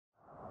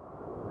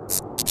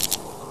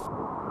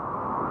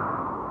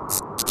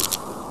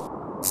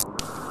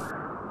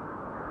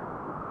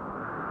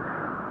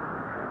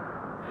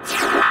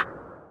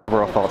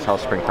overall thoughts,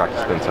 how's spring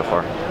practice been so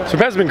far? Spring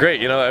practice has been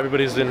great. You know,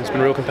 it's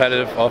been real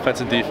competitive,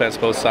 offense and defense,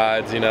 both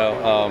sides. You know,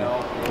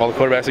 all the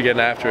quarterbacks are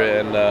getting after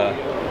it, and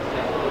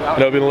you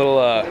know, been a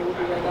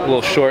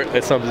little short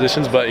at some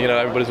positions, but you know,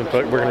 everybody's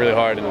been working really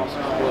hard, and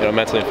you know,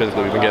 mentally and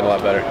physically, we've been getting a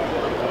lot better.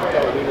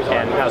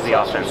 And how's the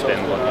offense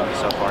been looking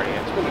so far?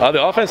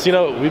 The offense, you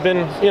know, we've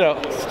been, you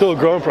know, still a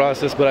growing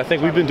process, but I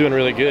think we've been doing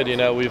really good. You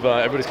know,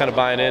 everybody's kind of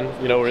buying in.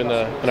 You know, we're in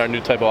our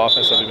new type of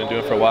offense that we've been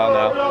doing for a while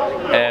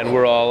now, and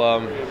we're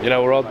all, you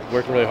know, we're all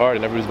working really hard,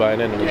 and everybody's buying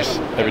in, and we're just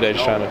every day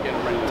just trying to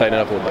tighten it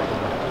up a little bit.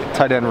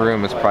 Tight end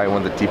room is probably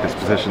one of the deepest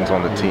positions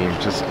on the team.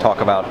 Just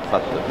talk about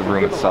the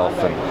room itself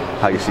and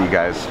how you see you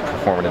guys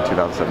performing in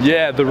 2017.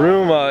 Yeah, the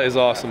room is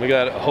awesome. We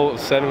got a whole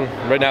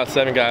right now it's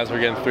 7 guys. We're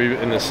getting 3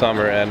 in this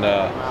summer, and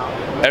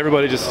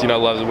everybody just, you know,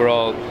 loves it. We're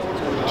all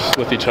just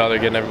with each other,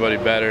 getting everybody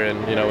better.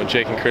 And you know, when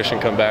Jake and Christian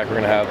come back, we're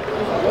gonna have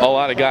a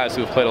lot of guys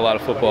who have played a lot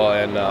of football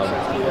and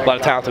a lot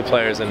of talented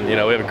players. And you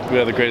know, we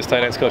have the greatest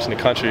tight ends coach in the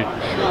country,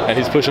 and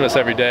he's pushing us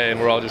every day. And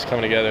we're all just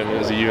coming together, and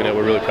as a unit,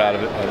 we're really proud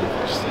of it.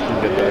 And just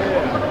get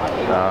better.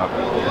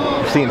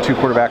 You're seeing 2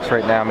 quarterbacks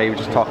right now. Maybe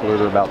just talk a little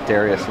bit about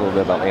Darius, a little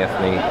bit about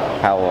Anthony.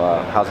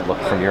 How's it look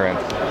from your end?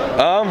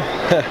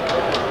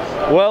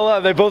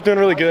 Well, they're both doing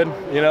really good.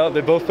 You know,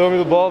 they both throw me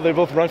the ball. They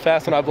both run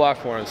fast when I block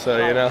for them. So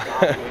you know,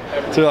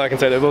 that's all I can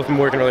say. They've both been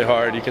working really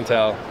hard. You can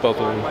tell both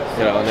of them,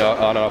 you know,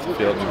 on and off the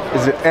field.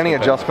 Is there any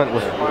adjustment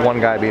with one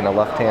guy being a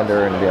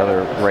left-hander and the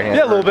other right-hander?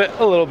 Yeah,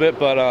 a little bit.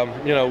 But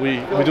you know,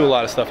 we do a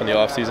lot of stuff in the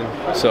off season.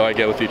 So I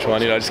get with each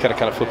one. You know, I just kind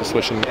of flip the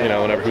switch, and you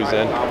know, whenever who's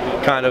in,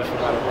 kind of,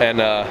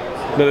 and.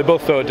 No, they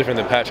both throw it different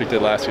than Patrick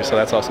did last year, so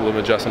that's also a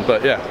little bit adjustment.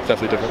 But yeah,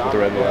 definitely different with the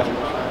red and the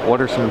left. What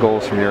are some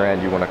goals from your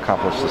end you want to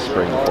accomplish this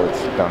spring before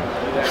it's done?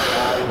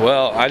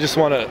 Well, I just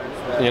want to,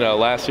 you know,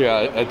 last year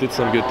I did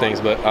some good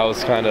things, but I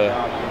was kind of,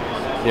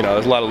 you know,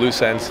 there's a lot of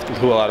loose ends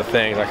to a lot of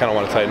things. I kind of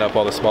want to tighten up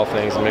all the small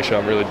things and make sure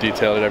I'm really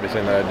detailed at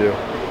everything that I do.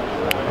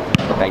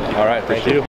 Thank you. All right, thank you.